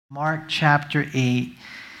Mark chapter 8.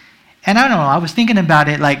 And I don't know, I was thinking about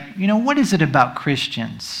it like, what is it about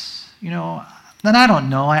Christians? And I don't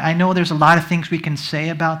know. I know there's a lot of things we can say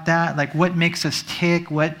about that, like what makes us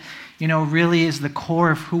tick, what, really is the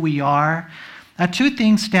core of who we are. Two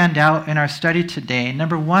things stand out in our study today.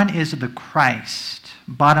 Number one is the Christ.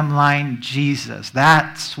 Bottom line, Jesus.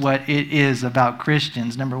 That's what it is about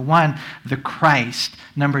Christians. Number one, the Christ.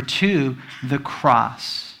 Number two, the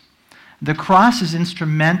cross. The cross is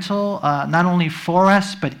instrumental not only for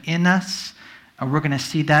us, but in us. We're going to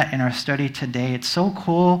see that in our study today. It's so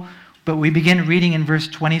cool. But we begin reading in verse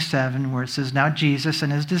 27 where it says, "Now Jesus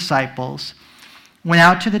and his disciples went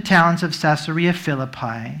out to the towns of Caesarea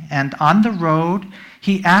Philippi, and on the road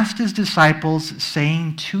he asked his disciples,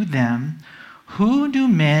 saying to them, 'Who do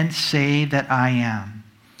men say that I am?'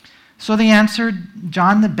 So they answered,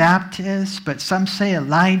 'John the Baptist, but some say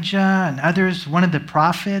Elijah, and others one of the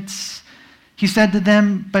prophets.' He said to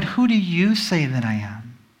them, 'But who do you say that I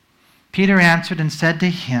am?' Peter answered and said to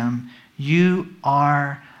him, 'You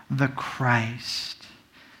are the Christ.'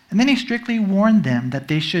 And then he strictly warned them that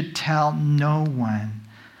they should tell no one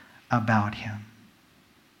about him."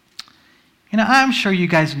 I'm sure you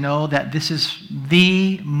guys know that this is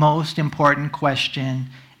the most important question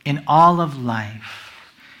in all of life.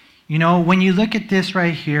 When you look at this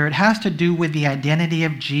right here, it has to do with the identity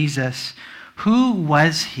of Jesus. Who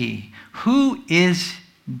was he? Who is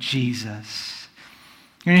Jesus?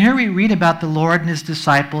 Here we read about the Lord and his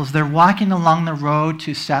disciples. They're walking along the road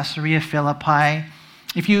to Caesarea Philippi.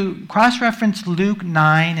 If you cross-reference Luke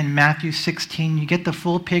 9 and Matthew 16, you get the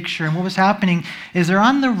full picture. And what was happening is they're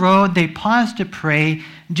on the road, they pause to pray.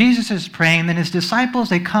 Jesus is praying, then his disciples,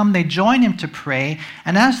 they come, they join him to pray.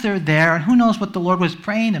 And as they're there, and who knows what the Lord was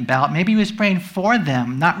praying about, maybe he was praying for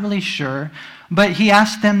them, not really sure. But he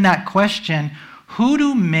asked them that question, "Who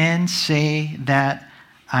do men say that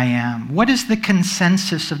I am?" What is the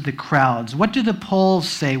consensus of the crowds? What do the polls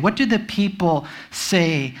say? What do the people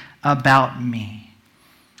say about me?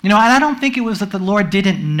 And I don't think it was that the Lord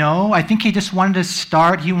didn't know. I think he just wanted to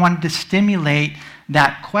start. He wanted to stimulate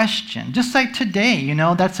that question. Just like today,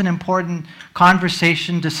 that's an important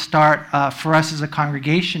conversation to start for us as a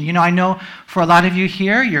congregation. I know for a lot of you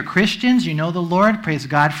here, you're Christians, you know the Lord, praise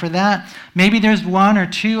God for that. Maybe there's one or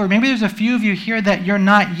two, or maybe there's a few of you here that you're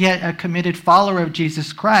not yet a committed follower of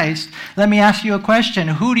Jesus Christ. Let me ask you a question.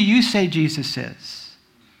 Who do you say Jesus is?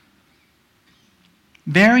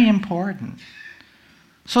 Very important.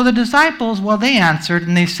 So the disciples, they answered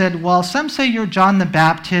and they said, "Well, some say you're John the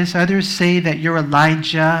Baptist, others say that you're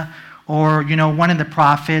Elijah, or, one of the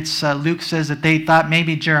prophets." Luke says that they thought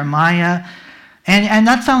maybe Jeremiah. And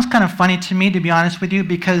that sounds kind of funny to me, to be honest with you,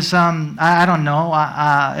 because I don't know,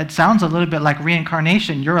 it sounds a little bit like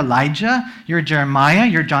reincarnation. You're Elijah, you're Jeremiah,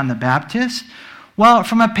 you're John the Baptist. Well,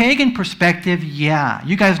 from a pagan perspective, yeah.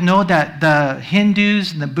 You guys know that the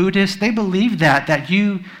Hindus and the Buddhists, they believe that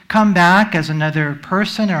you come back as another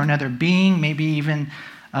person or another being, maybe even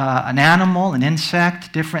an animal, an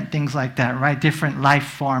insect, different things like that, right? Different life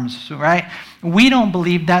forms, right? We don't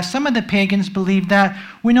believe that. Some of the pagans believe that.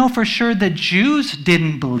 We know for sure the Jews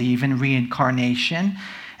didn't believe in reincarnation.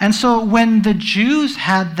 And so when the Jews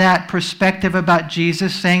had that perspective about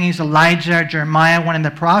Jesus, saying he's Elijah or Jeremiah, one of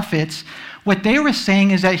the prophets, what they were saying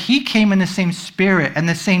is that he came in the same spirit and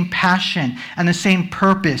the same passion and the same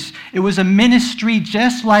purpose. It was a ministry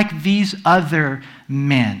just like these other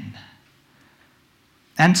men.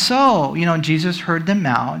 And so, Jesus heard them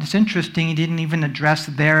out. It's interesting, he didn't even address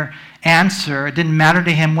their answer. It didn't matter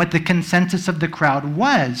to him what the consensus of the crowd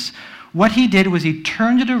was. What he did was he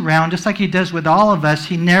turned it around, just like he does with all of us.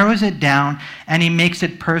 He narrows it down and he makes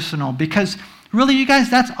it personal. Because really, you guys,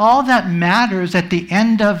 that's all that matters at the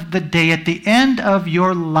end of the day, at the end of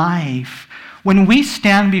your life. When we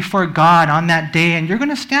stand before God on that day, and you're going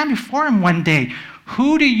to stand before him one day,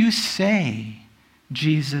 who do you say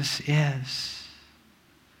Jesus is?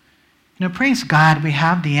 Praise God, we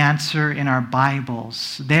have the answer in our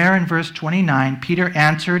Bibles. There in verse 29, Peter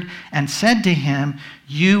answered and said to him,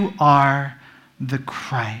 "You are the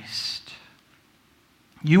Christ."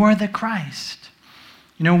 You are the Christ.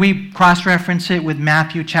 We cross-reference it with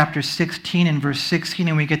Matthew chapter 16 and verse 16,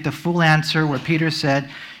 and we get the full answer where Peter said,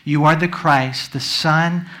 "You are the Christ, the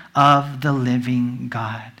Son of the living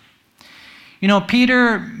God."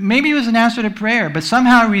 Peter, maybe it was an answer to prayer, but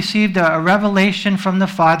somehow received a revelation from the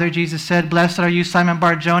Father. Jesus said, "Blessed are you, Simon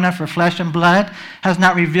Bar-Jonah, for flesh and blood has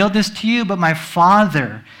not revealed this to you, but my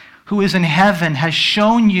Father who is in heaven has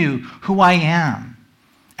shown you who I am."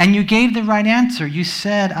 And you gave the right answer. You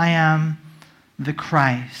said, "I am the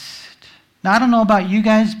Christ." Now, I don't know about you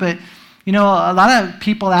guys, but You know, a lot of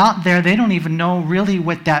people out there, they don't even know really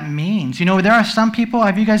what that means. You know, there are some people,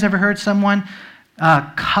 have you guys ever heard someone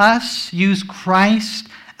use Christ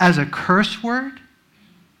as a curse word?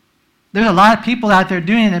 There's a lot of people out there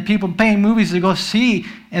doing it, people paying movies to go see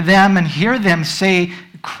them and hear them say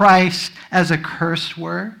Christ as a curse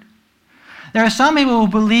word. There are some people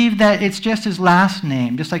who believe that it's just his last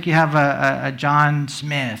name, just like you have a John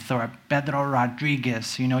Smith or a Pedro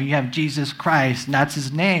Rodriguez. You know, you have Jesus Christ, and that's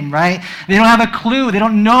his name, right? They don't have a clue. They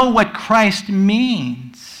don't know what Christ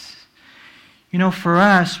means. You know, for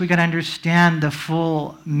us, we got to understand the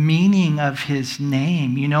full meaning of his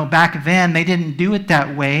name. You know, back then, they didn't do it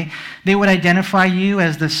that way. They would identify you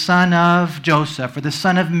as the son of Joseph, or the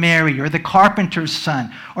son of Mary, or the carpenter's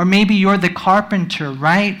son, or maybe you're the carpenter,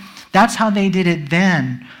 right? That's how they did it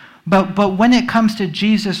then. But when it comes to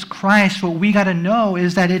Jesus Christ, what we got to know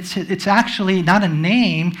is that it's actually not a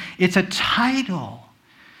name, it's a title.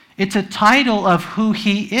 It's a title of who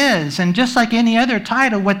he is. And just like any other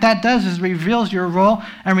title, what that does is reveals your role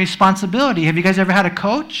and responsibility. Have you guys ever had a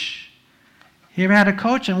coach? You ever had a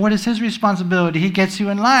coach? And what is his responsibility? He gets you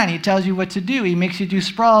in line. He tells you what to do. He makes you do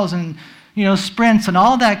sprawls and sprints and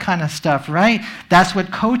all that kind of stuff, right? That's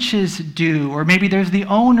what coaches do. Or maybe there's the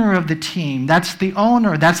owner of the team. That's the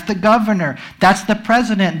owner. That's the governor. That's the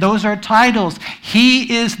president. Those are titles.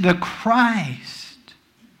 He is the Christ.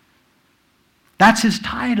 That's his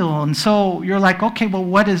title. And so you're like, okay, well,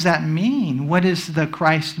 what does that mean? What does the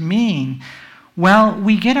Christ mean? Well,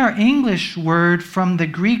 we get our English word from the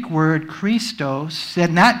Greek word Christos,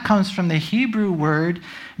 and that comes from the Hebrew word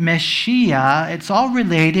Messiah. It's all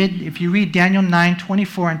related. If you read Daniel 9,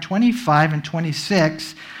 24 and 25 and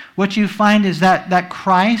 26, what you find is that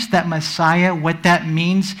Christ, that Messiah, what that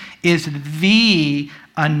means is the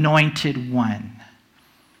anointed one.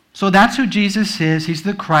 So that's who Jesus is. He's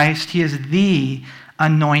the Christ. He is the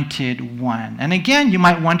anointed one. And again, you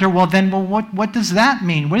might wonder, what does that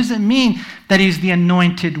mean? What does it mean that he's the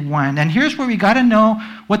anointed one? And here's where we got to know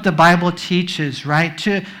what the Bible teaches, right?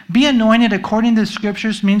 To be anointed according to the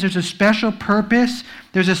scriptures means there's a special purpose,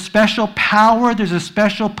 there's a special power, there's a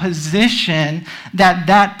special position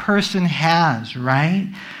that person has,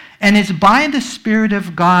 right? And it's by the Spirit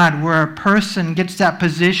of God where a person gets that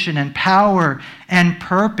position and power and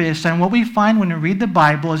purpose. And what we find when we read the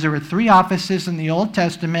Bible is there were 3 offices in the Old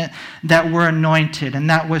Testament that were anointed. And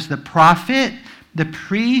that was the prophet, the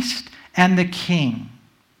priest, and the king.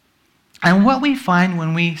 And what we find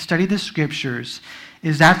when we study the scriptures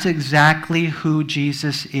is that's exactly who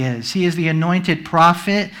Jesus is. He is the anointed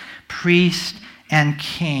prophet, priest, and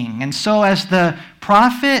king. And so as the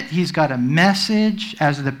prophet, he's got a message.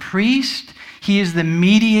 As the priest, he is the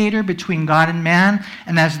mediator between God and man.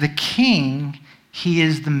 And as the king, he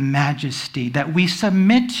is the majesty that we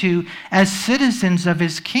submit to as citizens of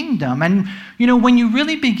his kingdom. And, when you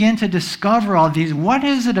really begin to discover all these, what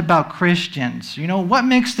is it about Christians? What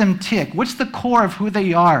makes them tick? What's the core of who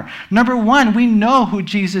they are? Number one, we know who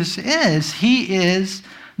Jesus is. He is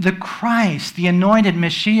the Christ, the anointed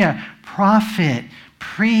Messiah, prophet,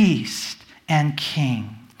 priest, and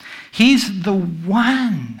king. He's the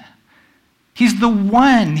one. He's the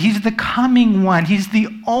one. He's the coming one. He's the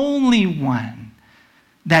only one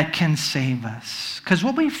that can save us. Because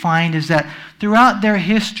what we find is that throughout their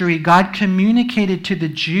history, God communicated to the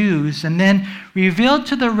Jews and then revealed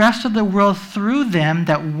to the rest of the world through them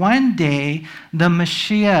that one day the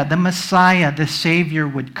Messiah, the Savior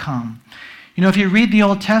would come. If you read the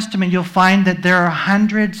Old Testament, you'll find that there are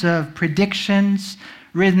hundreds of predictions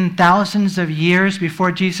written thousands of years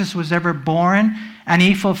before Jesus was ever born, and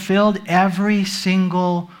he fulfilled every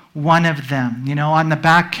single one of them. On the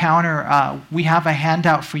back counter, we have a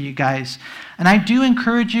handout for you guys. And I do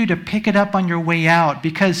encourage you to pick it up on your way out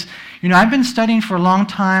because, I've been studying for a long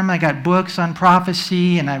time. I got books on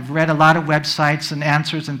prophecy, and I've read a lot of websites and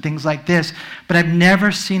answers and things like this, but I've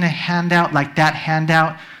never seen a handout like that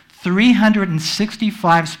handout.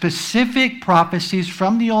 365 specific prophecies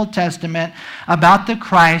from the Old Testament about the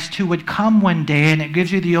Christ who would come one day, and it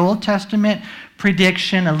gives you the Old Testament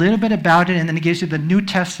prediction, a little bit about it, and then it gives you the New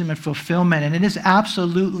Testament fulfillment. And it is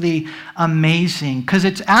absolutely amazing because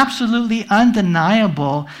it's absolutely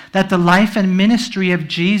undeniable that the life and ministry of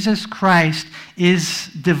Jesus Christ is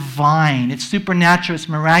divine. It's supernatural, it's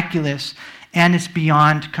miraculous, and it's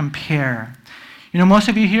beyond compare. Most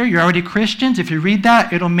of you here, you're already Christians. If you read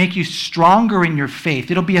that, it'll make you stronger in your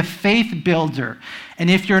faith. It'll be a faith builder. And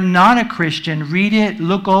if you're not a Christian, read it,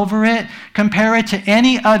 look over it, compare it to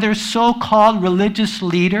any other so-called religious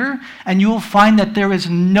leader, and you will find that there is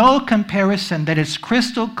no comparison, that is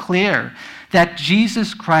crystal clear that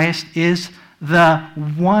Jesus Christ is the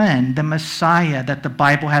one, the Messiah that the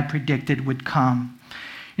Bible had predicted would come.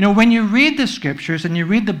 You know, when you read the scriptures and you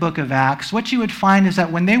read the book of Acts, what you would find is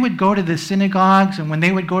that when they would go to the synagogues and when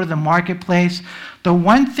they would go to the marketplace, the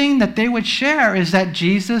one thing that they would share is that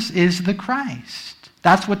Jesus is the Christ.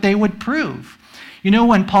 That's what they would prove. You know,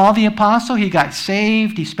 when Paul the Apostle, he got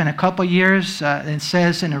saved, he spent a couple years, it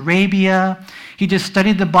says, in Arabia. He just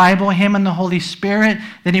studied the Bible, him and the Holy Spirit.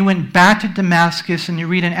 Then he went back to Damascus, and you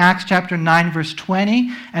read in Acts chapter 9, verse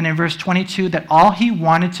 20, and in verse 22, that all he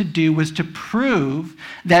wanted to do was to prove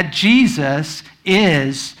that Jesus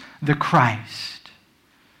is the Christ.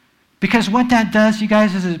 Because what that does, you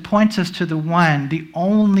guys, is it points us to the one, the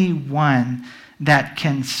only one that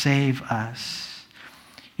can save us.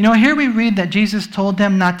 You know, here we read that Jesus told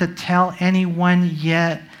them not to tell anyone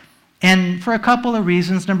yet, and for a couple of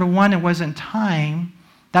reasons. Number one, it wasn't time.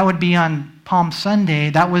 That would be on Palm Sunday.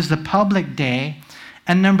 That was the public day.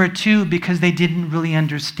 And number two, because they didn't really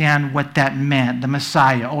understand what that meant, the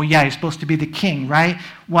Messiah. Oh yeah, he's supposed to be the king, right?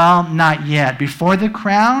 Well, not yet. Before the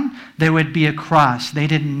crown, there would be a cross. They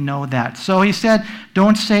didn't know that. So he said,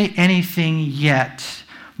 don't say anything yet.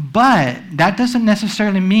 But that doesn't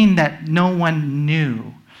necessarily mean that no one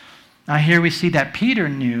knew. Now here we see that Peter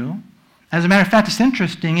knew. As a matter of fact, it's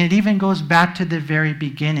interesting. It even goes back to the very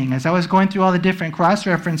beginning. As I was going through all the different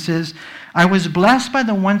cross-references, I was blessed by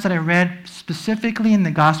the ones that I read specifically in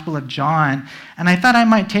the Gospel of John. And I thought I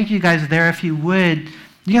might take you guys there if you would.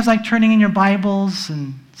 You guys like turning in your Bibles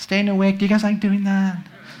and staying awake? Do you guys like doing that?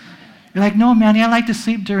 You're like, no, Manny, I like to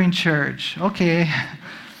sleep during church. Okay.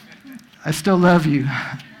 I still love you.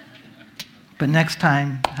 But next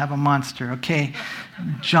time, have a monster. Okay.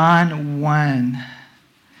 John 1.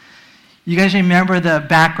 You guys remember the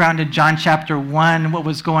background in John chapter 1? What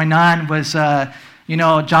was going on was,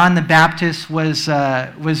 John the Baptist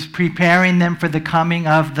was preparing them for the coming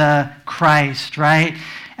of the Christ, right?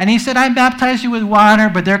 And he said, I baptize you with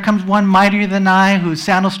water, but there comes one mightier than I, whose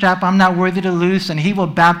sandal strap I'm not worthy to loose, and he will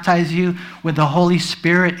baptize you with the Holy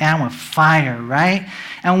Spirit and with fire, right?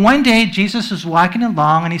 And one day, Jesus was walking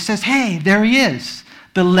along, and he says, hey, there he is,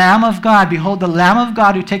 the Lamb of God. Behold, the Lamb of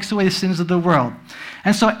God who takes away the sins of the world.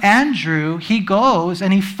 And so Andrew, he goes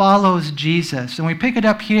and he follows Jesus. And we pick it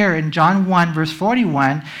up here in John 1, verse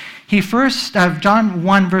 41. John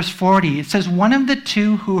 1, verse 40, it says, one of the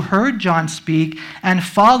two who heard John speak and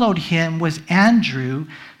followed him was Andrew,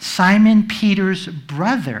 Simon Peter's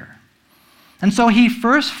brother. And so he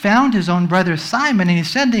first found his own brother Simon, and he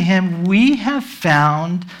said to him, we have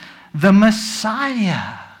found the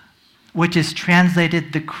Messiah, which is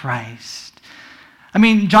translated the Christ. I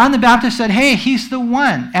mean, John the Baptist said, hey, he's the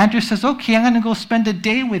one. Andrew says, okay, I'm going to go spend a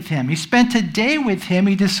day with him. He spent a day with him.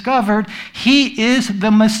 He discovered he is the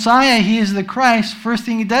Messiah. He is the Christ. First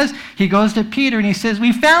thing he does, he goes to Peter and he says,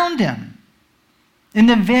 we found him in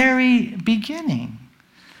the very beginning.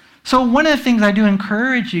 So one of the things I do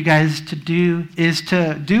encourage you guys to do is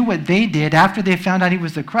to do what they did. After they found out he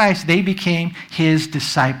was the Christ, they became his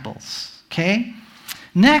disciples. Okay?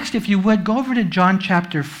 Next, if you would, go over to John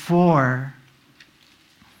chapter 4.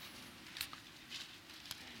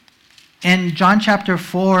 In John chapter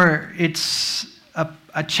 4, it's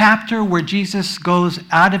a chapter where Jesus goes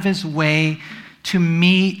out of his way to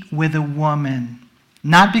meet with a woman.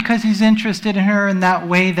 Not because he's interested in her in that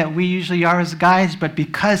way that we usually are as guys, but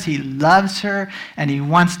because he loves her and he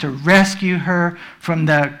wants to rescue her from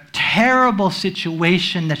the terrible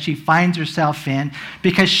situation that she finds herself in,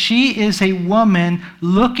 because she is a woman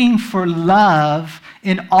looking for love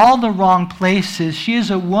in all the wrong places. She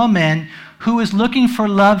is a woman who is looking for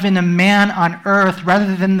love in a man on earth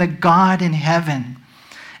rather than the God in heaven.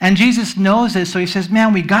 And Jesus knows this, so he says,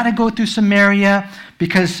 man, we got to go through Samaria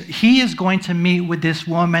because he is going to meet with this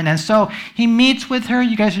woman. And so he meets with her.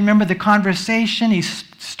 You guys remember the conversation. He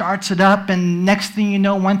starts it up, and next thing you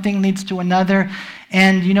know, one thing leads to another.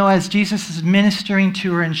 And, as Jesus is ministering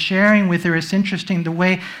to her and sharing with her, it's interesting the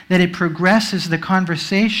way that it progresses the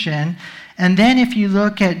conversation. And then if you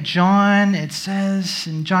look at John, it says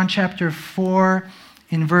in John chapter 4,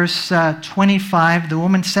 in verse 25, the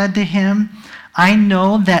woman said to him, I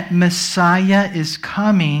know that Messiah is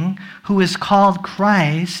coming, who is called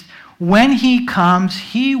Christ. When he comes,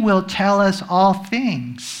 he will tell us all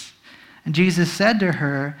things. And Jesus said to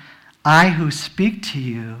her, I who speak to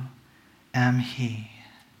you am he.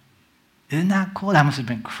 Isn't that cool? That must have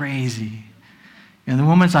been crazy. And the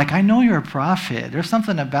woman's like, I know you're a prophet. There's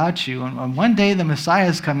something about you. And one day the Messiah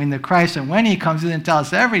is coming, the Christ, and when he comes, he's going to tell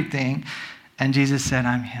us everything. And Jesus said,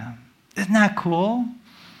 I'm him. Isn't that cool?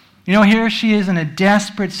 Here she is in a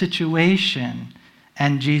desperate situation,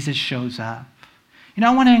 and Jesus shows up.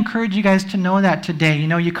 I want to encourage you guys to know that today.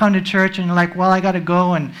 You come to church and you're like, well, I got to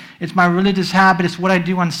go, and it's my religious habit. It's what I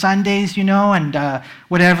do on Sundays, and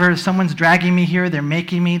whatever. Someone's dragging me here. They're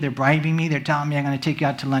making me. They're bribing me. They're telling me I'm going to take you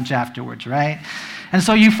out to lunch afterwards, right? And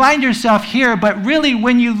so you find yourself here, but really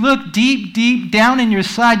when you look deep, deep down in your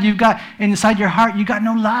side, inside your heart, you got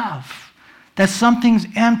no love. That something's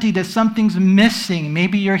empty, that something's missing.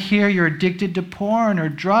 Maybe you're here, you're addicted to porn or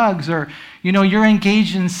drugs, or you're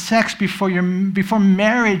engaged in sex before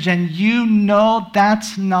marriage, and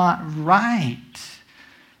that's not right.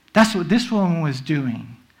 That's what this woman was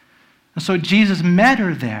doing. And so Jesus met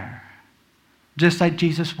her there, just like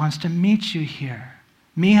Jesus wants to meet you here.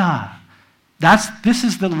 Mia, this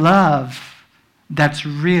is the love that's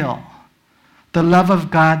real, the love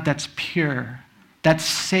of God that's pure, that's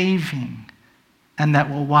saving, and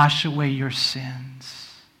that will wash away your sins.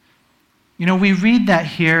 We read that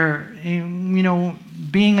here,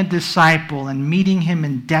 being a disciple and meeting him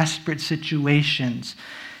in desperate situations.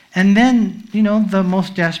 And then, the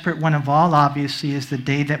most desperate one of all, obviously, is the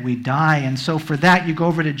day that we die. And so for that, you go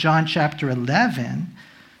over to John chapter 11.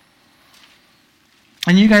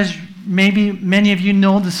 And you guys, maybe many of you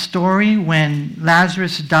know the story when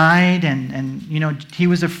Lazarus died, and he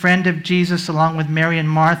was a friend of Jesus along with Mary and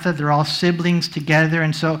Martha. They're all siblings together.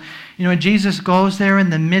 And so, Jesus goes there in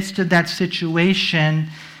the midst of that situation.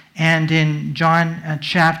 And in John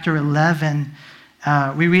chapter 11,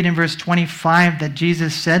 we read in verse 25 that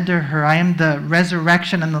Jesus said to her, I am the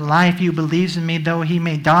resurrection and the life. He who believes in me, though he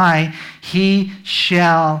may die, he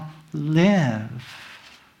shall live.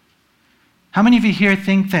 How many of you here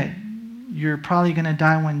think that you're probably going to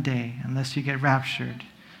die one day unless you get raptured?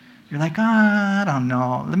 You're like, I don't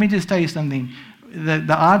know. Let me just tell you something.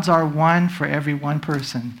 The odds are 1 for every 1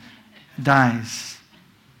 person dies.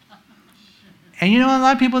 And a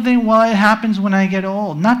lot of people think, well, it happens when I get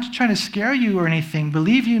old. Not to try to scare you or anything.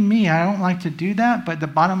 Believe you me, I don't like to do that. But the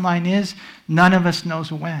bottom line is, none of us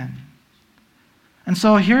knows when. And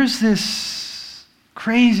so here's this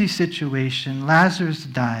crazy situation. Lazarus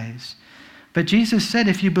dies. But Jesus said,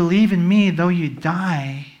 if you believe in me, though you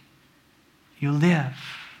die, you live.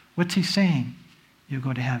 What's he saying? You'll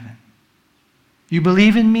go to heaven. You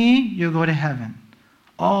believe in me, you'll go to heaven.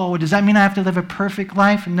 Oh, does that mean I have to live a perfect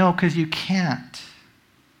life? No, because you can't.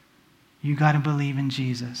 You got to believe in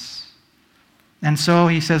Jesus. And so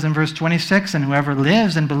he says in verse 26, and whoever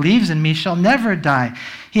lives and believes in me shall never die.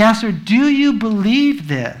 He asked her, do you believe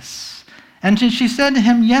this? And she said to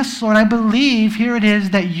him, yes, Lord, I believe, here it is,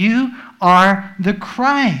 that you are the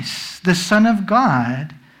Christ, the Son of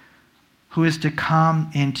God, who is to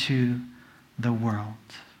come into the world.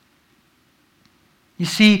 You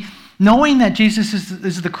see, knowing that Jesus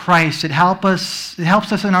is the Christ, it helps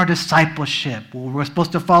us in our discipleship. We're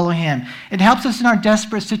supposed to follow him. It helps us in our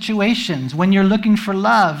desperate situations when you're looking for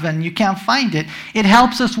love and you can't find it. It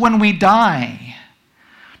helps us when we die.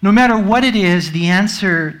 No matter what it is, the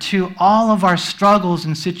answer to all of our struggles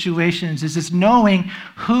and situations is this knowing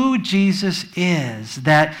who Jesus is,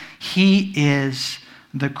 that he is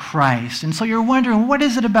the Christ. And so you're wondering, what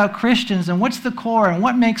is it about Christians and what's the core and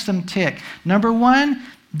what makes them tick? Number 1,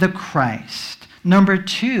 the Christ. Number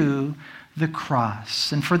 2, the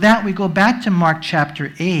cross. And for that, we go back to Mark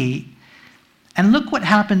chapter 8. And look what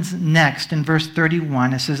happens next in verse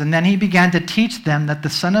 31. It says, and then he began to teach them that the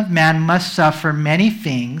Son of Man must suffer many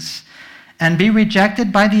things and be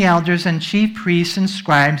rejected by the elders and chief priests and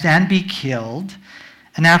scribes and be killed,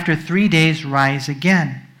 and after 3 days rise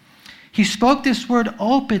again. He spoke this word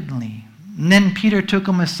openly. And then Peter took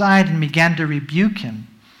him aside and began to rebuke him.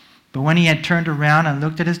 But when he had turned around and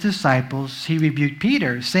looked at his disciples, he rebuked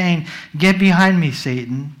Peter, saying, get behind me,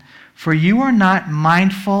 Satan. For you are not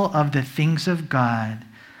mindful of the things of God,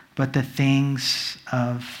 but the things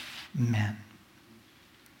of men.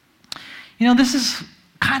 This is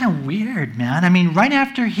kind of weird, man. I mean, right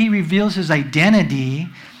after he reveals his identity,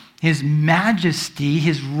 his majesty,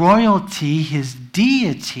 his royalty, his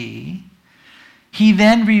deity, he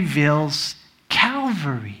then reveals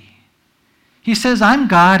Calvary. He says, I'm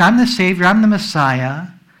God, I'm the Savior, I'm the Messiah,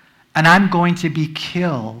 and I'm going to be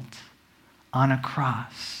killed on a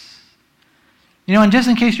cross. And just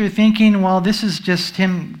in case you're thinking, well, this is just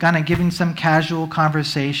him kind of giving some casual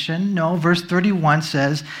conversation. No, verse 31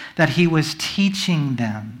 says that he was teaching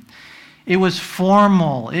them. It was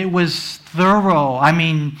formal. It was thorough. I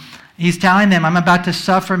mean, he's telling them, I'm about to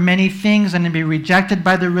suffer many things and to be rejected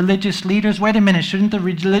by the religious leaders. Wait a minute, shouldn't the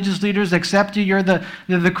religious leaders accept you? You're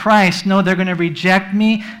the Christ. No, they're going to reject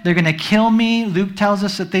me. They're going to kill me. Luke tells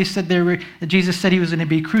us that Jesus said he was going to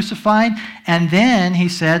be crucified. And then he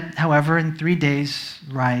said, however, in 3 days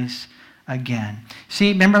rise again.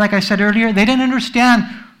 See, remember like I said earlier, they didn't understand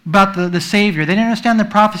about the Savior. They didn't understand the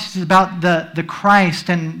prophecies about the Christ,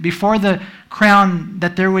 and before the crown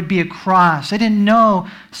that there would be a cross. They didn't know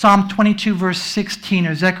Psalm 22 verse 16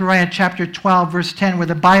 or Zechariah chapter 12 verse 10, where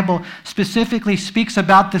the Bible specifically speaks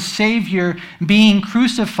about the Savior being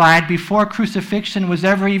crucified before crucifixion was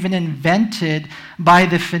ever even invented by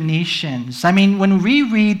the Phoenicians. I mean, when we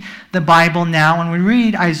read the Bible now, when we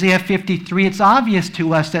read Isaiah 53, it's obvious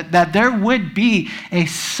to us that there would be a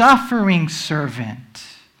suffering servant.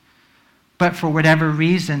 But for whatever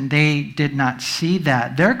reason, they did not see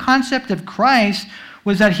that. Their concept of Christ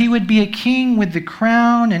was that he would be a king with the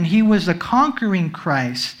crown, and he was a conquering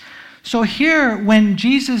Christ. So here, when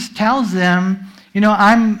Jesus tells them,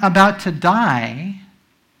 I'm about to die,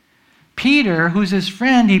 Peter, who's his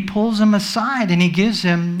friend, he pulls him aside and he gives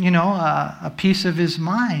him, a piece of his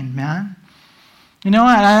mind, man.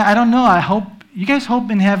 I don't know. You guys hope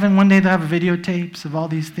in heaven one day they'll have videotapes of all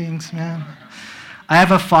these things, man. I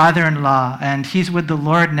have a father-in-law, and he's with the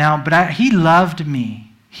Lord now, but he loved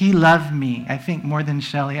me. He loved me, I think, more than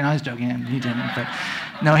Shelley. And I was joking, he didn't. But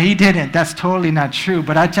no, he didn't. That's totally not true.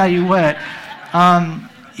 But I tell you what,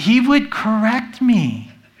 he would correct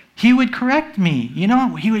me. He would correct me. You know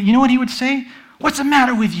what he would say? What's the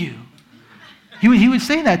matter with you? He would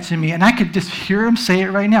say that to me, and I could just hear him say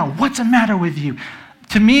it right now. What's the matter with you?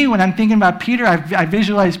 To me, when I'm thinking about Peter, I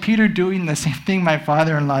visualize Peter doing the same thing my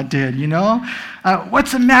father-in-law did,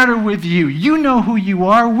 What's the matter with you? You know who you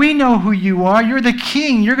are. We know who you are. You're the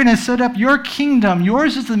king. You're going to set up your kingdom.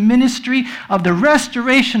 Yours is the ministry of the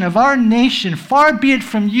restoration of our nation. Far be it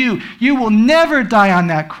from you. You will never die on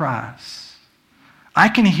that cross. I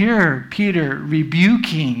can hear Peter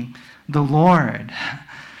rebuking the Lord.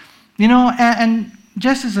 And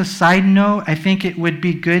just as a side note, I think it would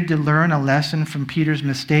be good to learn a lesson from Peter's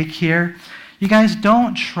mistake here. You guys,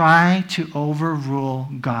 don't try to overrule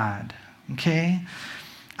God, okay?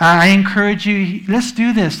 I encourage you, let's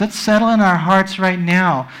do this. Let's settle in our hearts right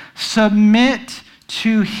now. Submit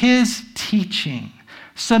to his teaching.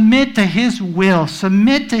 Submit to his will.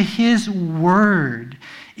 Submit to his word.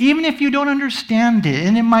 Even if you don't understand it,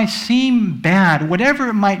 and it might seem bad, whatever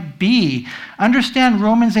it might be, understand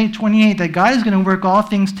Romans 8:28, that God is going to work all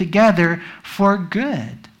things together for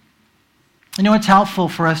good. It's helpful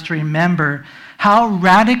for us to remember how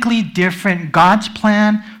radically different God's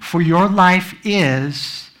plan for your life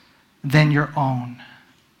is than your own.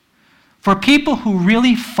 For people who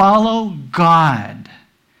really follow God,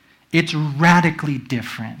 it's radically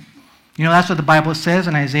different. That's what the Bible says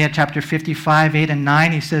in Isaiah chapter 55, 8 and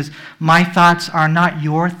 9. He says, my thoughts are not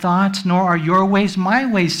your thoughts, nor are your ways my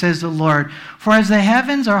ways, says the Lord. For as the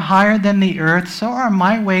heavens are higher than the earth, so are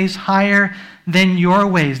my ways higher than your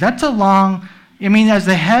ways. That's as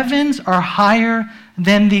the heavens are higher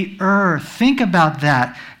than the earth. Think about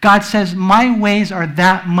that. God says, my ways are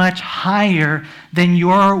that much higher than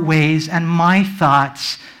your ways, and my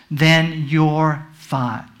thoughts than your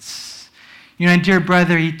thoughts. Dear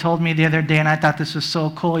brother, he told me the other day, and I thought this was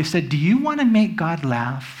so cool. He said, do you want to make God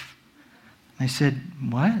laugh? I said,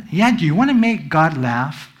 what? Yeah, do you want to make God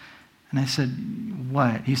laugh? And I said,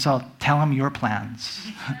 what? He said, tell him your plans.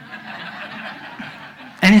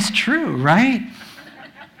 And it's true, right?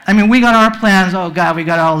 We got our plans. Oh, God, we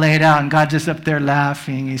got it all laid out, and God's just up there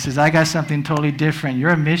laughing. He says, I got something totally different.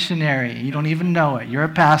 You're a missionary. You don't even know it. You're a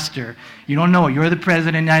pastor. You don't know it. You're the president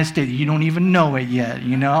of the United States. You don't even know it yet,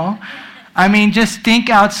 just think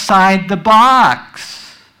outside the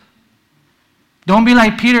box. Don't be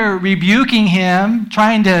like Peter rebuking him,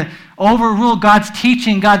 trying to overrule God's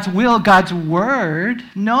teaching, God's will, God's word.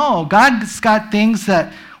 No, God's got things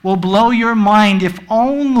that will blow your mind if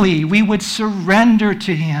only we would surrender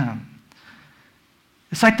to him.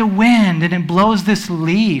 It's like the wind, and it blows this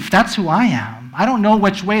leaf. That's who I am. I don't know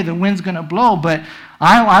which way the wind's going to blow, but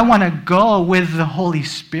I want to go with the Holy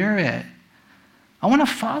Spirit. I want to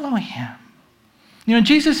follow him.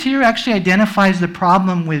 Jesus here actually identifies the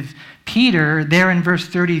problem with Peter there in verse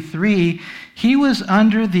 33. He was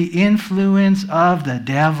under the influence of the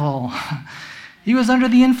devil. He was under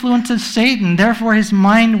the influence of Satan. Therefore, his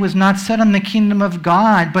mind was not set on the kingdom of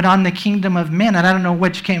God, but on the kingdom of men. And I don't know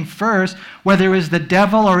which came first, whether it was the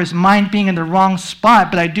devil or his mind being in the wrong spot.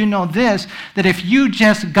 But I do know this, that if you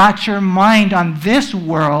just got your mind on this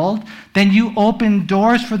world, then you open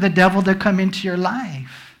doors for the devil to come into your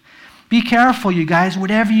life. Be careful, you guys.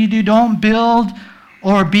 Whatever you do, don't build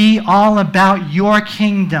or be all about your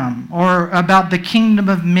kingdom or about the kingdom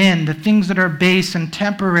of men, the things that are base and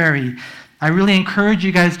temporary. I really encourage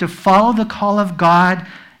you guys to follow the call of God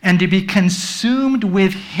and to be consumed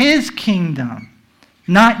with his kingdom,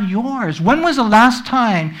 not yours. When was the last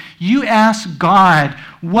time you asked God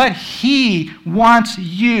what He wants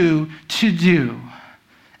you to do?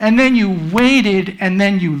 And then you waited and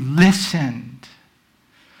then you listened.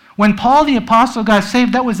 When Paul the Apostle got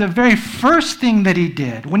saved, that was the very first thing that he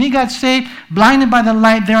did. When he got saved, blinded by the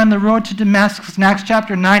light there on the road to Damascus in Acts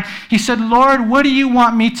chapter 9, he said, Lord, what do you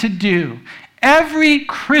want me to do? Every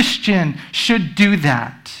Christian should do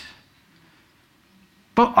that.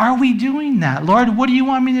 But are we doing that? Lord, what do you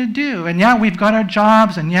want me to do? And yeah, we've got our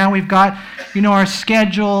jobs, and yeah, we've got, our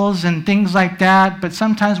schedules and things like that, but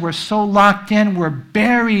sometimes we're so locked in, we're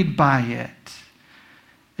buried by it.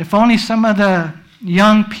 If only some of the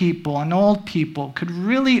young people and old people could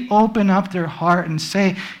really open up their heart and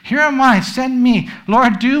say, here am I, send me.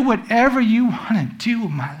 Lord, do whatever you want to do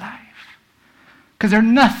in my life. Because there's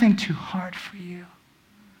nothing too hard for you.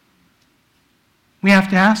 We have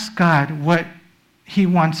to ask God what He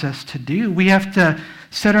wants us to do. We have to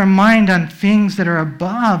set our mind on things that are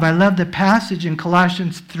above. I love the passage in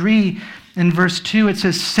Colossians 3 in verse 2. It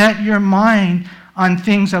says, set your mind on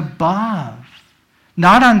things above,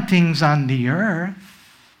 not on things on the earth.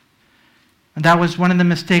 And that was one of the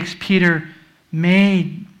mistakes Peter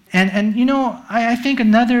made. And I think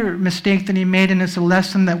another mistake that he made, and it's a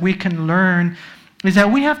lesson that we can learn, is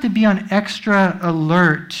that we have to be on extra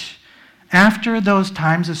alert after those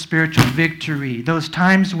times of spiritual victory, those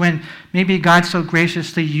times when maybe God so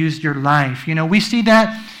graciously used your life. We see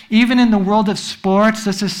that even in the world of sports.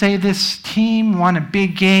 Let's just say this team won a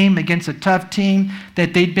big game against a tough team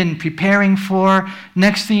that they'd been preparing for.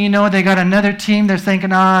 Next thing you know, they got another team. They're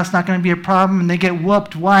thinking, it's not going to be a problem, and they get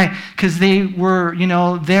whooped. Why? Because they were,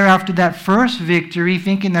 there after that first victory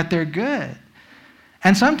thinking that they're good.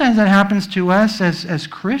 And sometimes that happens to us as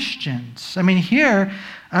Christians. I mean, here,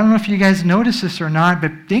 I don't know if you guys notice this or not,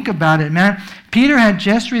 but think about it, man. Peter had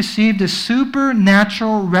just received a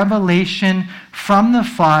supernatural revelation from the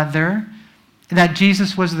Father that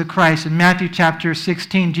Jesus was the Christ. In Matthew chapter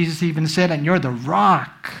 16, Jesus even said, and you're the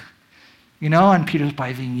rock. And Peter's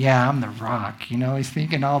probably thinking, yeah, I'm the rock. He's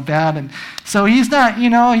thinking all bad. And so he's not, he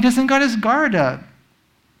doesn't got his guard up.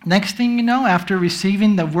 Next thing you know, after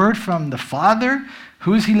receiving the word from the Father,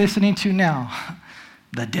 who's he listening to now?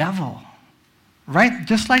 The devil. Right?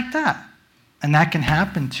 Just like that. And that can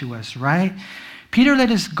happen to us, right? Peter let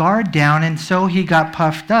his guard down, and so he got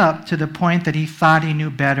puffed up to the point that he thought he knew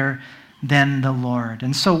better than the Lord.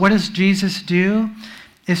 And so what does Jesus do?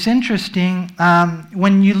 It's interesting.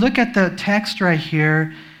 When you look at the text right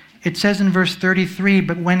here, it says in verse 33,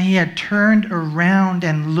 but when he had turned around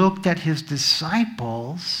and looked at his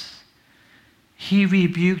disciples, he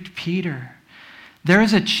rebuked Peter. There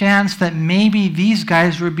is a chance that maybe these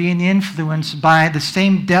guys were being influenced by the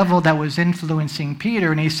same devil that was influencing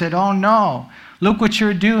Peter. And he said, oh no, look what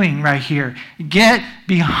you're doing right here. Get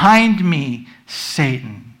behind me,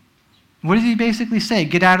 Satan. What does he basically say?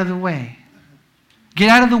 Get out of the way. Get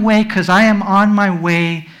out of the way, because I am on my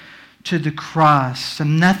way to the cross.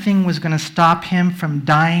 And nothing was going to stop him from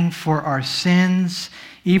dying for our sins,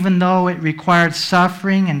 even though it required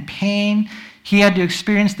suffering and pain. He had to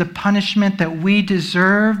experience the punishment that we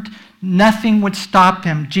deserved. Nothing would stop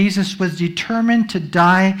him. Jesus was determined to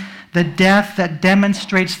die the death that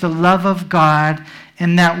demonstrates the love of God,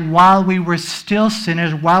 and that while we were still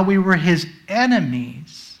sinners, while we were his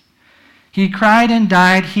enemies, he cried and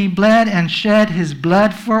died. He bled and shed his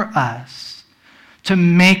blood for us to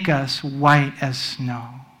make us white as snow.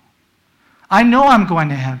 I know I'm going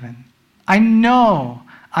to heaven. I know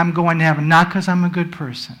I'm going to heaven, not because I'm a good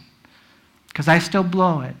person, because I still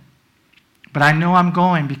blow it. But I know I'm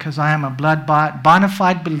going because I am a blood-bought, bona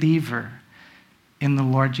fide believer in the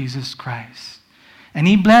Lord Jesus Christ. And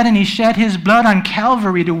he bled and he shed his blood on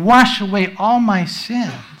Calvary to wash away all my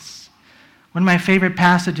sins. One of my favorite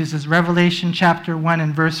passages is Revelation chapter 1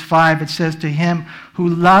 and verse 5. It says, to him who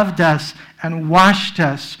loved us and washed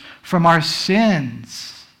us from our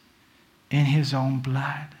sins in his own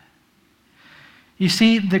blood. You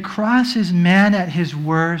see, the cross is man at his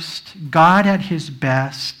worst, God at his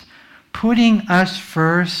best, putting us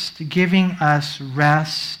first, giving us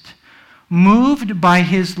rest. Moved by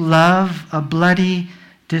his love, a bloody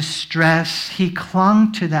distress, he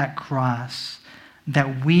clung to that cross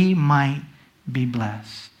that we might be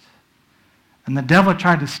blessed. And the devil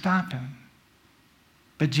tried to stop him,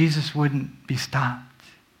 but Jesus wouldn't be stopped.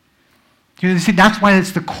 You see, that's why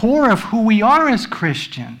it's the core of who we are as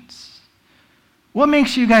Christians. What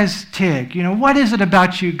makes you guys tick? What is it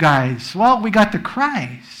about you guys? Well, we got the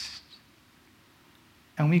Christ,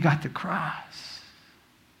 and we got the cross.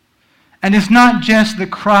 And it's not just the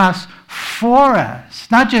cross for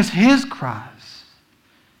us, not just his cross.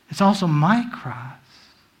 It's also my cross.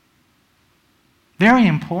 Very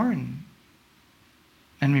important.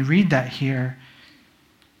 And we read that here.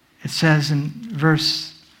 It says in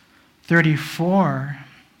verse 34,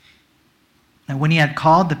 that when he had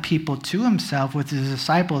called the people to himself with his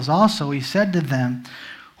disciples also, he said to them,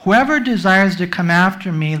 "Whoever desires to come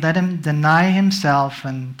after me, let him deny himself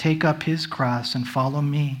and take up his cross and follow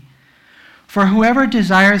me. For whoever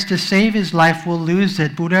desires to save his life will lose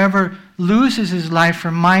it, but whoever loses his life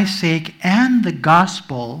for my sake and the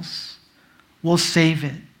gospel's will save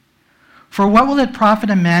it. For what will it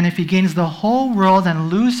profit a man if he gains the whole world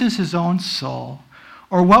and loses his own soul?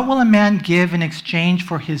 Or what will a man give in exchange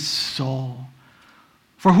for his soul?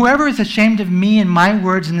 For whoever is ashamed of me and my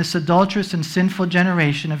words in this adulterous and sinful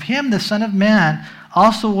generation, of him the Son of Man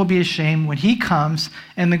also will be ashamed when he comes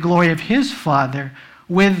in the glory of his Father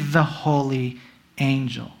with the holy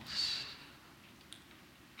angels."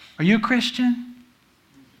 Are you a Christian?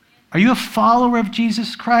 Are you a follower of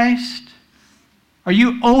Jesus Christ? Are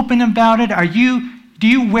you open about it? Do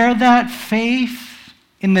you wear that faith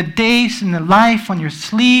in the days, in the life, on your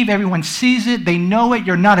sleeve? Everyone sees it. They know it.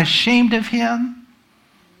 You're not ashamed of him.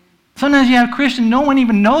 Sometimes you have Christians, no one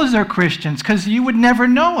even knows they're Christians because you would never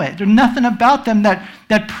know it. There's nothing about them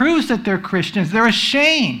that proves that they're Christians. They're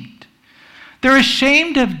ashamed. They're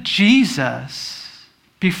ashamed of Jesus.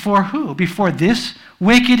 Before who? Before this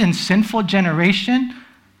wicked and sinful generation?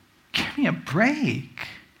 Give me a break.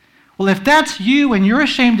 Well, if that's you and you're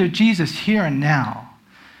ashamed of Jesus here and now,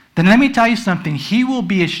 then let me tell you something. He will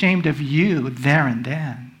be ashamed of you there and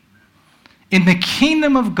then. In the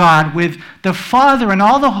kingdom of God with the Father and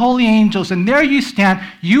all the holy angels, and there you stand.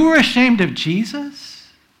 You were ashamed of Jesus?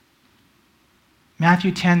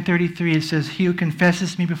 Matthew 10:33, it says, "He who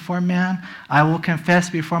confesses me before man, I will confess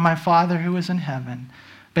before my Father who is in heaven.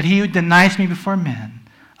 But he who denies me before men,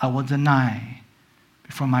 I will deny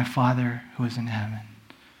before my Father who is in heaven."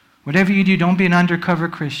 Whatever you do, don't be an undercover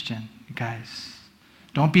Christian, you guys.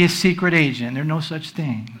 Don't be a secret agent. There's no such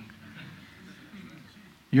thing.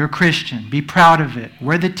 You're a Christian. Be proud of it.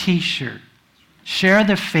 Wear the t-shirt. Share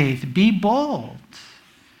the faith. Be bold.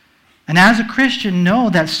 And as a Christian,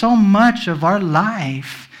 know that so much of our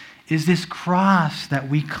life is this cross that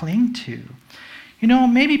we cling to. You know,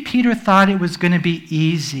 maybe Peter thought it was going to be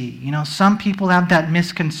easy. You know, some people have that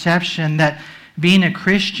misconception that being a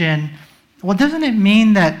Christian, well, doesn't it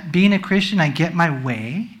mean that being a Christian, I get my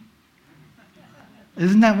way?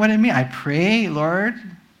 Isn't that what it means? I pray, Lord,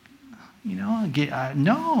 you know,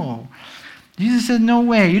 no. Jesus said, no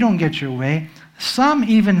way, you don't get your way. Some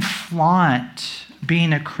even flaunt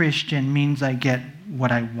being a Christian means I get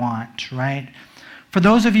what I want, right? For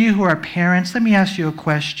those of you who are parents, let me ask you a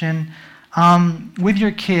question. With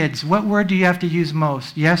your kids, what word do you have to use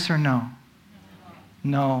most? Yes or no?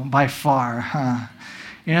 No, by far, huh?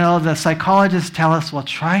 You know, the psychologists tell us, well,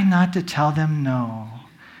 try not to tell them no.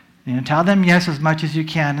 You know, tell them yes as much as you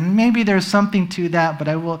can. And maybe there's something to that, but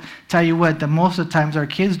I will tell you what, that most of the times our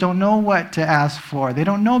kids don't know what to ask for. They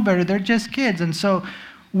don't know better. They're just kids. And so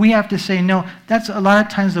we have to say no. That's a lot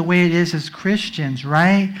of times the way it is as Christians,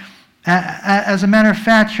 right? As a matter of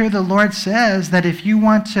fact, here the Lord says that if you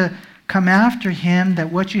want to come after him,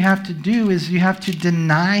 that what you have to do is you have to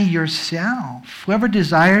deny yourself. Whoever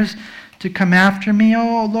desires to come after me,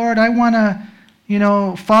 oh, Lord, I want to,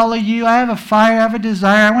 follow you. I have a fire. I have a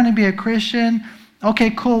desire. I want to be a Christian. Okay,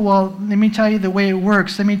 cool. Well, let me tell you the way it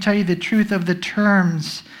works. Let me tell you the truth of the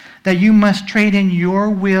terms that you must trade in your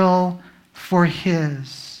will for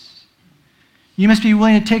his. You must be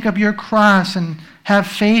willing to take up your cross and have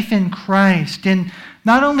faith in Christ, in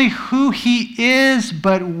not only who he is,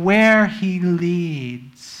 but where he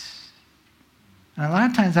leads. And a lot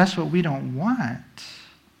of times that's what we don't want.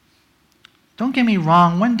 Don't get me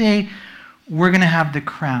wrong. One day we're going to have the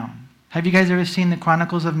crown. Have you guys ever seen the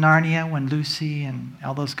Chronicles of Narnia when Lucy and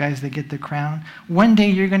all those guys, they get the crown? One day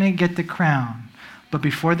you're going to get the crown. But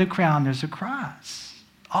before the crown, there's a cross.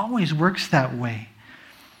 Always works that way.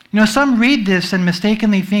 Some read this and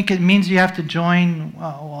mistakenly think it means you have to join,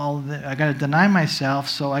 I got to deny myself,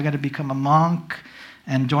 so I got to become a monk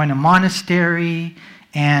and join a monastery.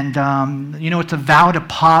 And, it's a vow to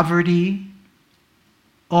poverty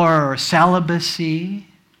or celibacy.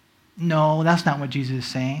 No, that's not what Jesus is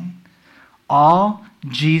saying. All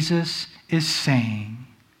Jesus is saying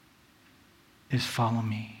is follow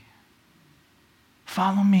me.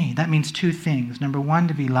 Follow me. That means two things. Number one,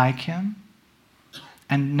 to be like him.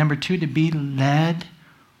 And number two, to be led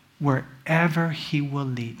wherever he will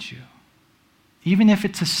lead you. Even if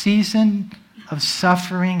it's a season of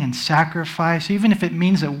suffering and sacrifice, even if it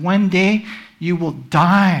means that one day you will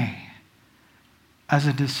die as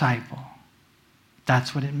a disciple.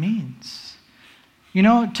 That's what it means.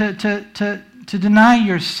 To to deny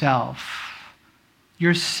yourself.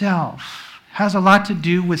 Yourself has a lot to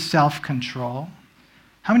do with self-control.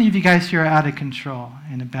 How many of you guys here are out of control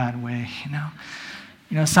in a bad way,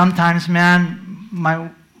 You know, sometimes, man,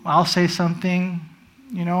 I'll say something,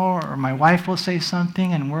 or my wife will say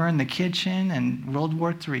something, and we're in the kitchen, and World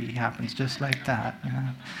War III happens just like that,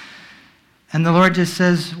 And the Lord just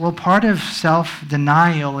says, well, part of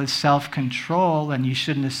self-denial is self-control, and you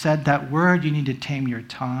shouldn't have said that word. You need to tame your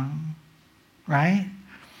tongue, right?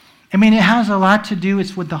 I mean, it has a lot to do,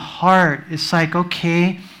 it's with the heart. It's like,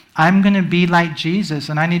 okay, I'm going to be like Jesus,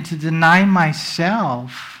 and I need to deny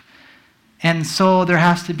myself. And so there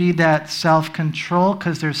has to be that self-control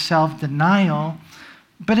because there's self-denial.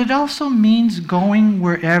 But it also means going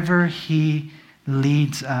wherever He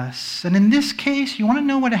leads us. And in this case, you want to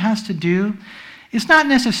know what it has to do? It's not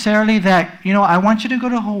necessarily that, I want you to go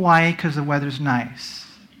to Hawaii because the weather's nice.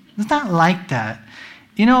 It's not like that.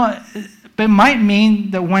 But it might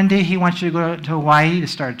mean that one day He wants you to go to Hawaii to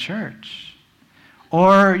start a church.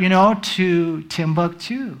 Or, to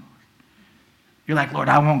Timbuktu. You're like, Lord,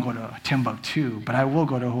 I won't go to Timbuktu, but I will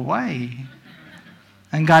go to Hawaii.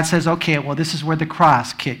 And God says, okay, well, this is where the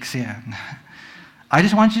cross kicks in. I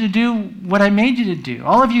just want you to do what I made you to do.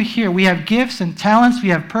 All of you here, we have gifts and talents. We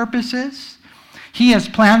have purposes. He has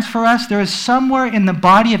plans for us. There is somewhere in the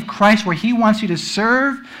body of Christ where He wants you to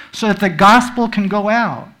serve so that the gospel can go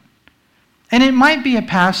out. And it might be a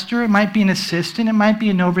pastor, it might be an assistant, it might be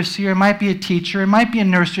an overseer, it might be a teacher, it might be a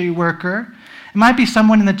nursery worker, it might be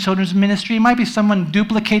someone in the children's ministry, it might be someone who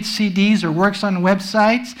duplicates CDs or works on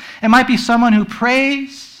websites, it might be someone who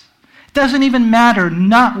prays. It doesn't even matter.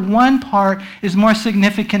 Not one part is more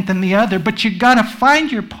significant than the other, but you got to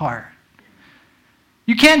find your part.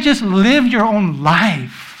 You can't just live your own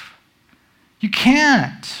life. You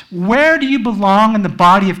can't. Where do you belong in the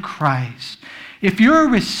body of Christ? If you're a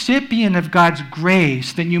recipient of God's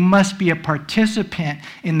grace, then you must be a participant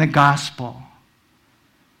in the gospel.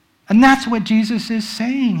 And that's what Jesus is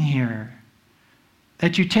saying here.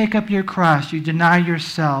 That you take up your cross, you deny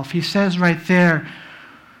yourself. He says right there,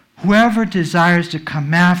 whoever desires to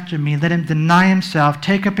come after me, let him deny himself,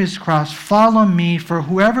 take up his cross, follow me. For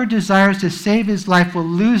whoever desires to save his life will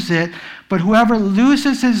lose it, but whoever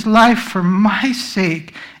loses his life for my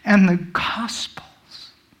sake and the gospel,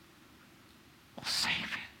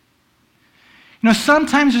 save it.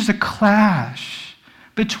 Sometimes there's a clash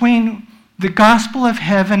between the gospel of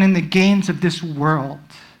heaven and the gains of this world.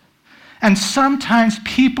 And sometimes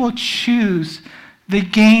people choose the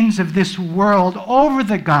gains of this world over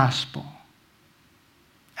the gospel.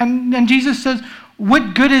 And Jesus says,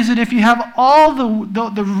 what good is it if you have all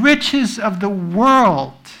the riches of the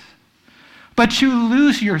world, but you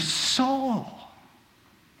lose your soul?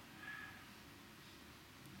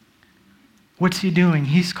 What's He doing?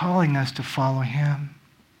 He's calling us to follow Him.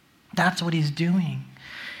 That's what He's doing.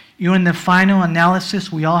 In the final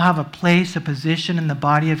analysis, we all have a place, a position in the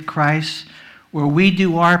body of Christ where we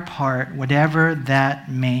do our part, whatever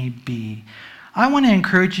that may be. I want to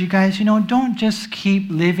encourage you guys, don't just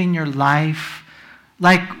keep living your life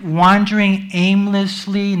like wandering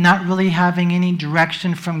aimlessly, not really having any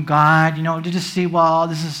direction from God, to just see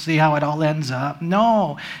how it all ends up.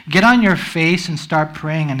 No, get on your face and start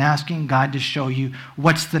praying and asking God to show you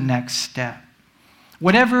what's the next step.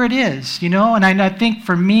 Whatever it is, and I think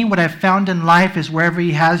for me, what I've found in life is wherever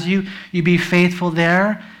He has you, you be faithful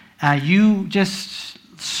there. You just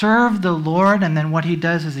serve the Lord, and then what He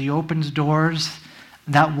does is He opens doors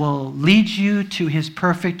that will lead you to His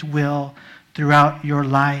perfect will throughout your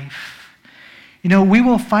life. We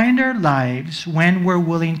will find our lives when we're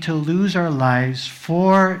willing to lose our lives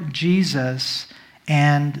for Jesus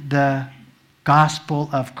and the gospel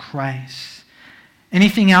of Christ.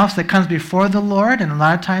 Anything else that comes before the Lord, and a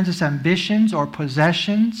lot of times it's ambitions or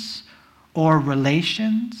possessions or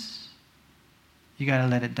relations, you got to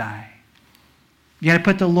let it die. You got to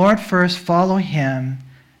put the Lord first, follow Him,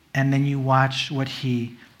 and then you watch what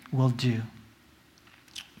He will do.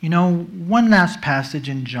 One last passage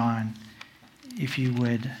in John, if you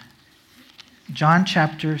would. John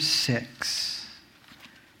chapter 6.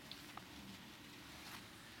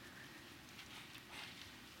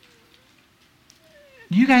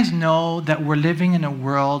 You guys know that we're living in a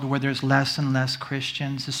world where there's less and less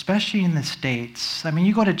Christians, especially in the States. I mean,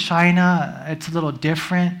 you go to China, it's a little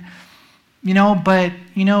different, but,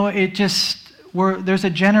 there's a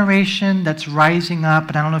generation that's rising up,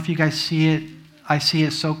 and I don't know if you guys see it, I see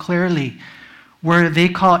it so clearly, where they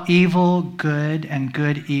call evil good and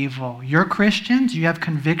good evil. You're Christians, you have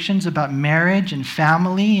convictions about marriage and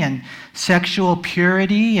family and sexual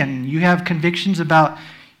purity, and you have convictions about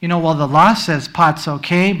Well, the law says pot's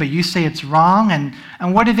okay, but you say it's wrong. And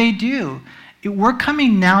what do? We're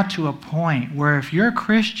coming now to a point where if you're a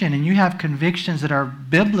Christian and you have convictions that are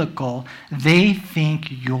biblical, they think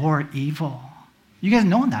you're evil. You guys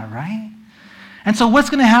know that, right? And so what's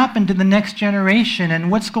going to happen to the next generation and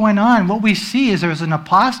what's going on? What we see is there's an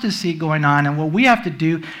apostasy going on, and what we have to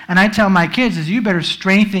do, and I tell my kids, is you better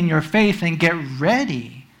strengthen your faith and get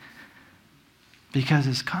ready because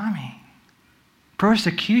it's coming.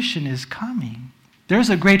 Persecution is coming. There's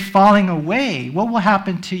a great falling away. What will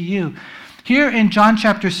happen to you? Here in John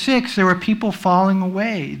chapter 6, there were people falling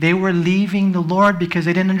away. They were leaving the Lord because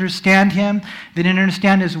they didn't understand him. They didn't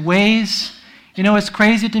understand his ways. It's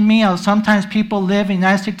crazy to me how sometimes people live in the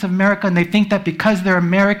United States of America and they think that because they're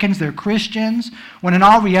Americans, they're Christians, when in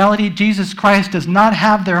all reality, Jesus Christ does not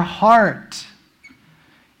have their heart.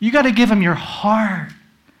 You got to give him your heart.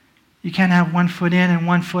 You can't have one foot in and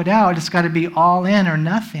one foot out. It's got to be all in or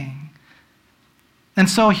nothing. And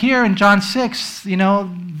so here in John 6,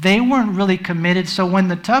 they weren't really committed. So when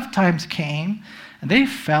the tough times came, they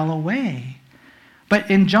fell away. But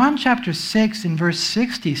in John chapter 6, in verse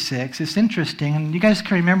 66, it's interesting, and you guys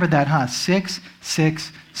can remember that, huh?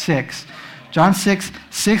 666. John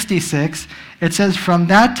 6:66, it says, "From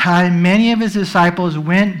that time, many of his disciples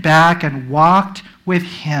went back and walked with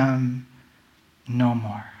him no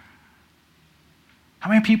more." How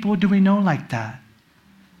many people do we know like that?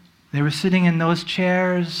 They were sitting in those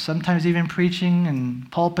chairs, sometimes even preaching in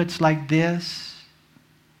pulpits like this,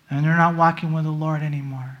 and they're not walking with the Lord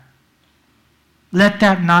anymore. Let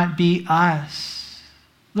that not be us.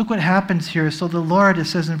 Look what happens here. So the Lord, it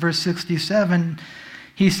says in verse 67,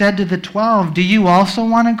 he said to the 12, "Do you also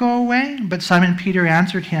want to go away?" But Simon Peter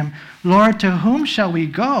answered him, "Lord, to whom shall we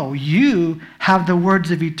go? You have the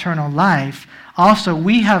words of eternal life. Also,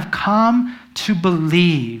 we have come to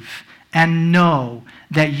believe and know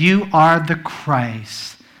that you are the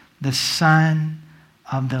Christ, the Son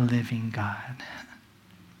of the living God."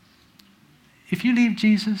 If you leave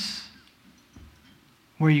Jesus,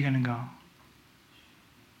 where are you going to go?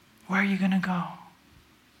 Where are you going to go?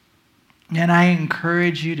 And I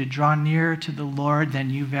encourage you to draw nearer to the Lord than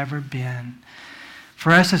you've ever been.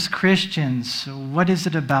 For us as Christians, what is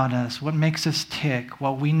it about us? What makes us tick?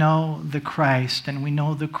 Well, we know the Christ and we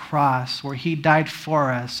know the cross where he died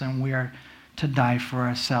for us and we are to die for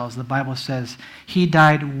ourselves. The Bible says he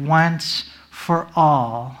died once for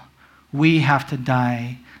all. We have to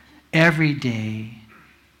die every day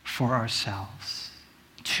for ourselves.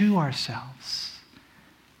 To ourselves.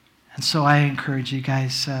 And so I encourage you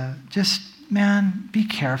guys, be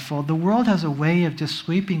careful. The world has a way of just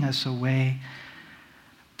sweeping us away.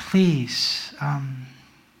 Please,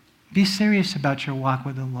 be serious about your walk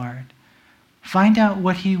with the Lord. Find out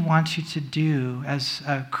what he wants you to do as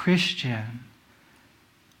a Christian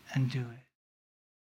and do it.